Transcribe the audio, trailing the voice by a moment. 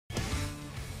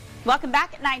Welcome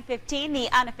back at 9:15. The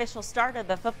unofficial start of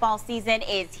the football season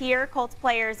is here. Colts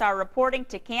players are reporting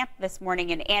to camp this morning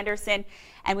in Anderson,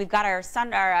 and we've got our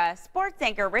sports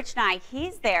anchor, Rich Nye.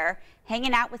 He's there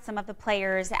hanging out with some of the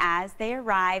players as they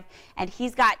arrive, and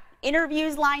he's got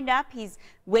interviews lined up. He's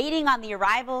waiting on the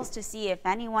arrivals to see if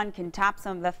anyone can top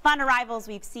some of the fun arrivals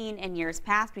we've seen in years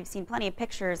past. We've seen plenty of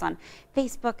pictures on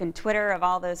Facebook and Twitter of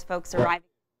all those folks arriving.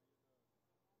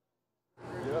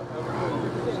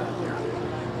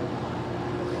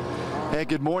 Hey,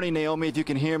 good morning, Naomi. If you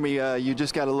can hear me, you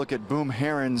just got to look at Boom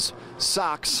Herron's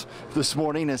socks this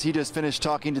morning as he just finished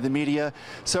talking to the media.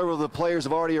 Several of the players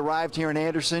have already arrived here in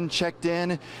Anderson, checked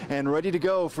in, and ready to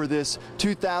go for this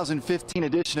 2015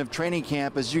 edition of training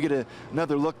camp as you get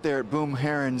another look there at Boom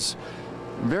Herron's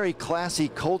very classy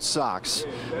Colts socks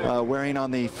wearing on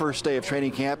the first day of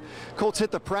training camp. Colts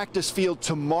hit the practice field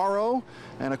tomorrow,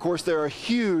 and of course there are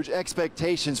huge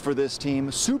expectations for this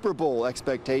team, Super Bowl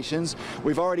expectations.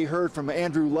 We've already heard from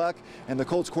Andrew Luck, and the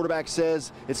Colts quarterback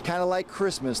says it's kind of like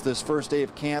Christmas this first day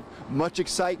of camp. Much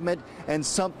excitement and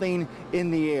something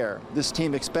in the air. This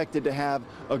team expected to have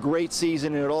a great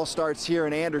season, and it all starts here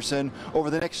in Anderson over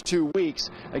the next 2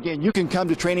 weeks. Again, you can come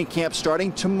to training camp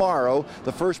starting tomorrow.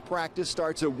 The first practice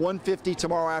starts at 1:50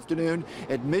 tomorrow afternoon.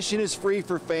 Admission is free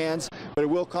for fans, but it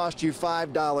will cost you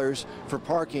 $5 for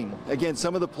parking. Again,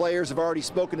 some of the players have already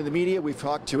spoken to the media. We've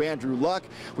talked to Andrew Luck.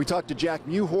 We talked to Jack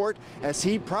Muhort as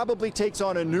he probably takes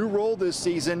on a new role this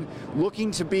season,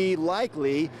 looking to be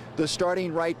likely the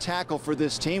starting right tackle for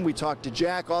this team. We talked to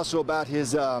Jack also about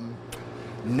his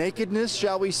nakedness,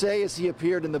 shall we say, as he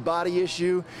appeared in the body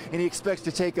issue, and he expects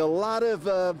to take a lot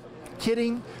of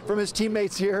kidding from his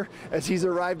teammates here as he's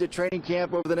arrived at training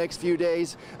camp over the next few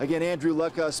days. Again, Andrew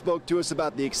Luck spoke to us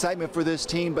about the excitement for this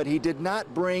team, but he did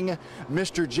not bring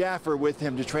Mr. Jaffer with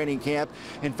him to training camp.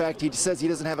 In fact, he says he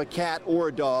doesn't have a cat or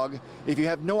a dog. If you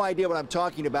have no idea what I'm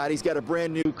talking about, he's got a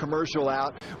brand new commercial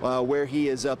out where he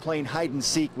is playing hide and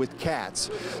seek with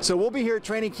cats. So we'll be here at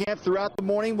training camp throughout the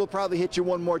morning. We'll probably hit you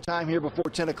one more time here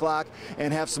before 10 o'clock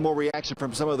and have some more reaction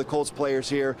from some of the Colts players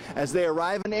here as they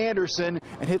arrive in Anderson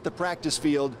and hit the practice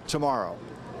field tomorrow.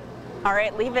 All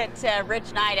right, leave it to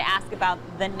Rich Nye to ask about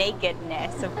the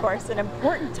nakedness. Of course, an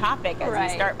important topic as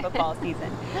we start football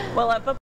season. Well,